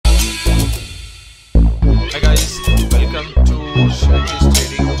Hi guys, welcome to Shanky's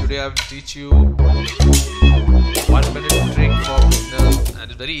Trading. Today I will teach you 1 minute trick for beginners,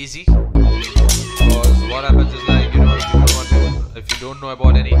 and it's very easy. Because what happens is, like, if you don't know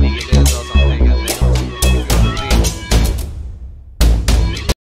about any negatives or something, and then also if you want to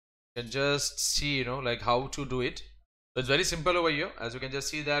trade, you can just see like how to do it. So it's very simple over here. As you can just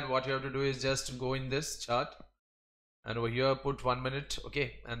see that what you have to do is just go in this chart. And over here put 1 minute,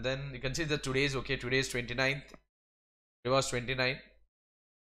 okay, and then you can see that today's 29th. It was 29th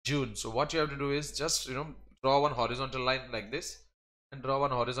June. So what you have to do is just draw one horizontal line like this and draw one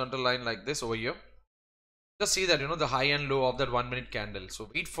horizontal line like this over here. Just see that the high and low of that 1 minute candle.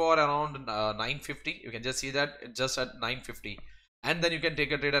 So wait for around 9:50. You can just see that it's just at 9:50, and then you can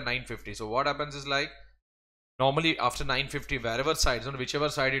take a trade at 9:50. So what happens is, like, normally after 9:50, wherever sides, on whichever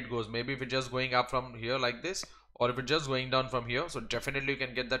side it goes, maybe if it's just going up from here like this, or if it's just going down from here, so definitely you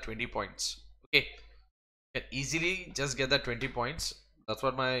can get that 20 points. Okay, you can easily just get that 20 points. That's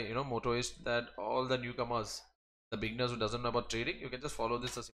what my motto is, that all the newcomers, the beginners who doesn't know about trading, you can just follow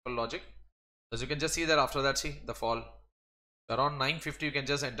this a simple logic. As you can just see that after that, see the fall around 9:50, you can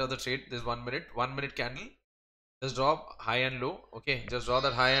just enter the trade. This 1 minute candle, just draw high and low. Okay, just draw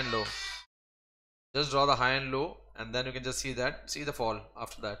that high and low, just draw the high and low, and then you can just see the fall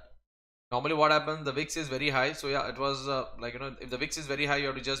after that. Normally what happens, the VIX is very high. So yeah, it was if the VIX is very high, you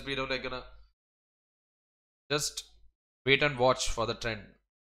have to just be just wait and watch for the trend.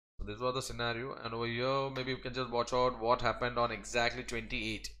 So this was the scenario, and over here maybe you can just watch out what happened on exactly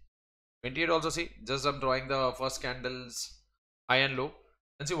 28 also. See, just I'm drawing the first candles high and low,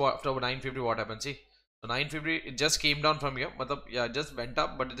 and see what after 9:50 what happened. See, so 9:50 it just came down from here, but yeah, it just went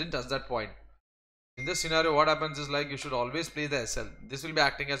up, but it didn't touch that point. In this scenario, what happens is, like, you should always play the SL. This will be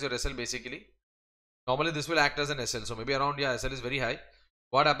acting as your SL basically. Normally this will act as an SL. So maybe around, yeah, SL is very high.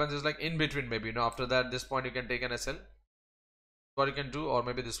 What happens is, like, in between, maybe after that, this point you can take an SL. What you can do, or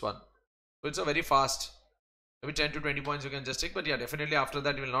maybe this one. So it's a very fast, maybe 10 to 20 points you can just take. But yeah, definitely after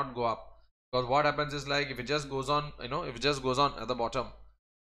that it will not go up, because what happens is, like, if it just goes on, if it just goes on at the bottom,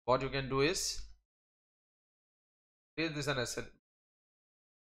 what you can do is take this an SL.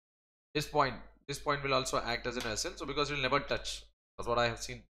 This point will also act as an SL. So because it will never touch. That's what I have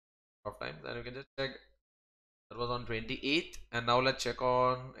seen of times. And you can just check. That was on 28th, and now let's check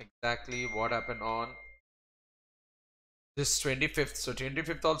on exactly what happened on this 25th. So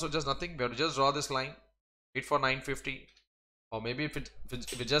 25th also just nothing. We have to just draw this line, wait for 9:50, or maybe if it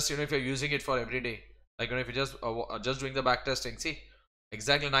just if you're using it for every day, like if you just doing the back testing. See,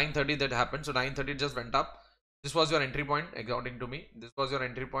 exactly 9:30 that happened. So 9:30 just went up. This was your entry point, according to me. This was your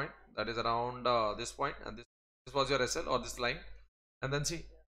entry point. That is around this point, and this was your SL or this line. And then see,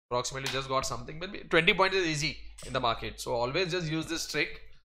 approximately just got something. Maybe 20 points is easy in the market. So always just use this trick.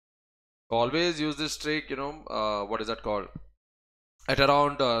 Always use this trick. What is that called? At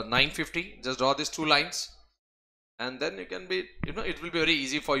around 9:50, just draw these two lines, and then you can be, it will be very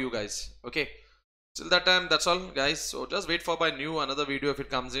easy for you guys. Okay. Till that time, that's all, guys. So just wait for my another video. If it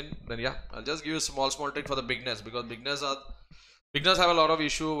comes in, then yeah, I'll just give you a small trick for the beginners, because beginners have a lot of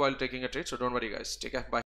issue while taking a trade. So don't worry, guys. Take care. Bye.